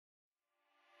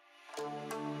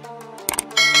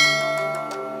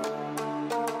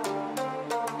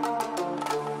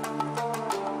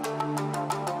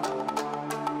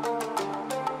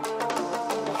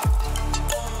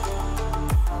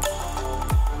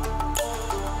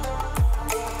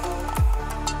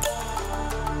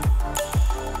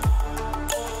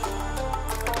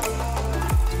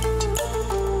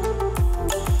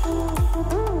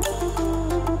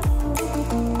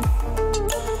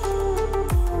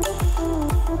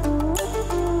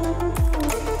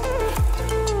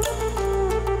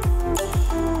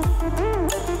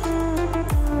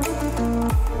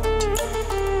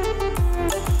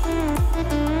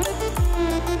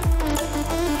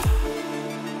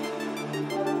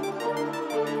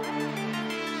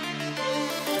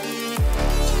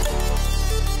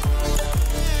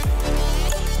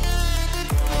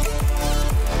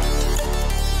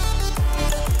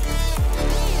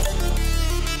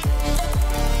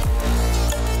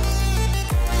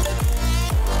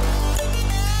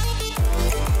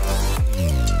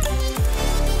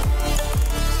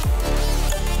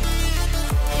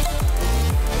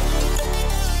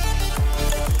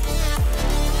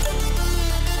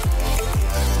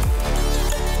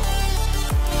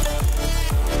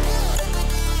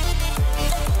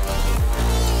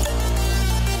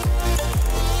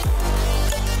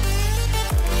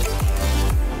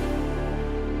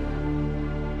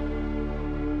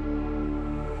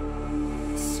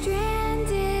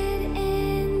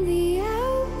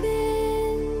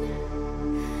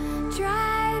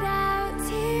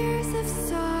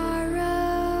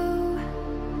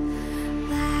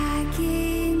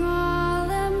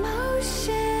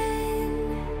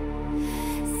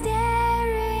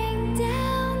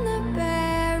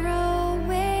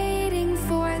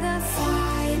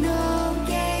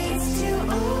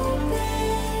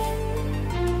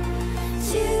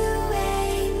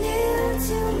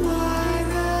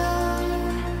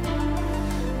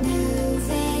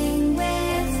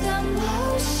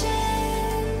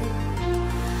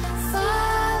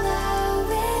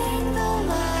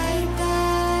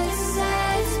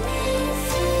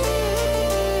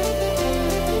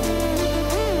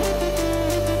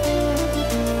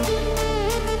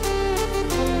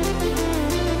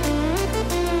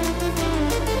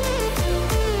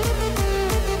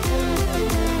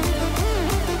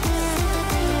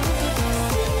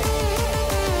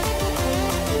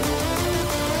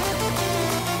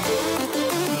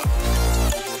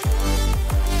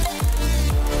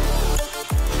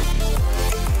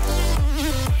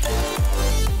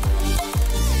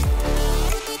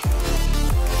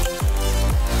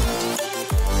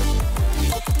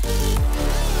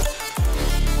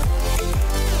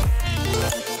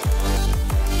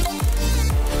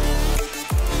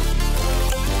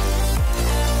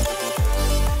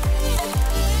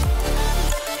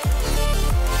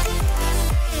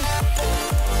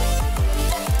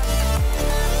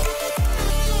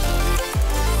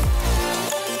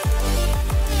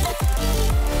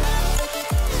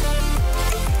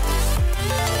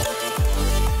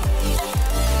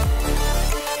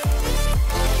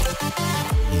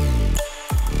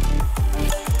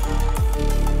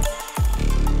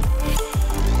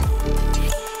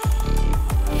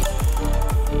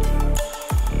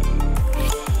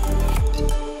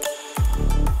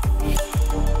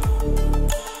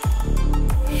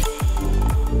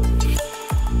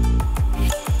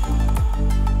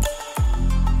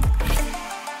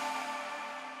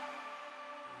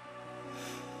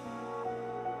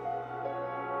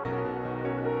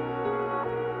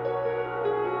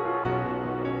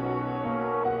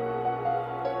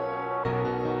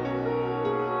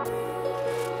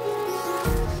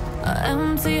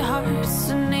Empty hearts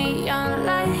and neon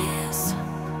lights,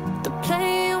 they're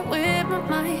playing with my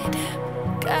mind.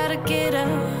 Gotta get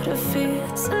out of here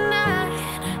tonight.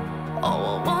 Oh,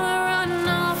 I wanna run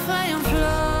off and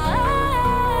fly.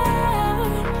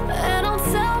 And I'll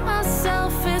tell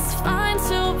myself it's fine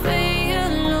to be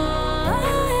alone,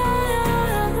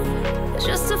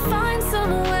 just to find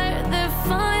somewhere that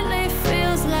finally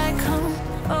feels like home.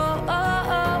 Oh,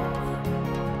 oh, oh.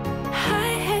 I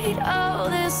hate all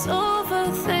this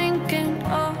overthinking.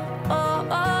 Oh, oh,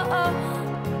 oh, oh.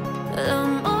 The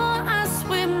more I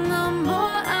swim, the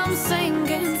more I'm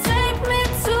sinking. Take me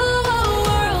to a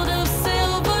world of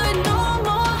silver. No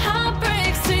more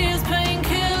heartbreaks, tears,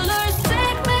 painkillers.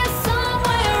 Take me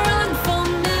somewhere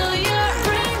unfamiliar.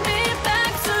 Bring me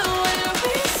back to where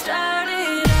we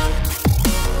started out.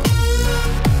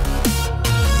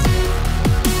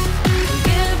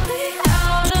 Get me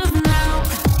out of now,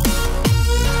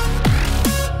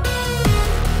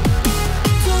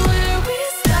 to where we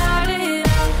started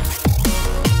out.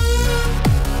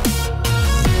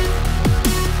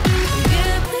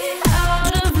 Get me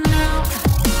out of now,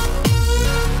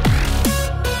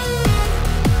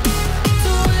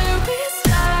 to where we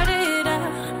started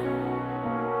out.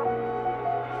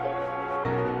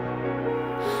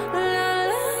 La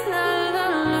la la la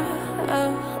la,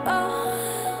 oh, oh.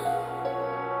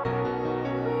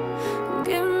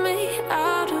 Get me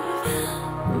out of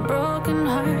broken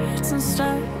hearts and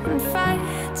starting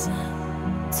fights,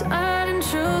 turning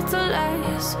truth to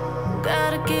lies.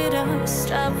 Gotta get up,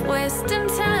 stop wasting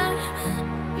time.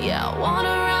 Yeah, I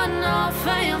wanna run off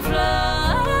and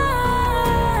fly.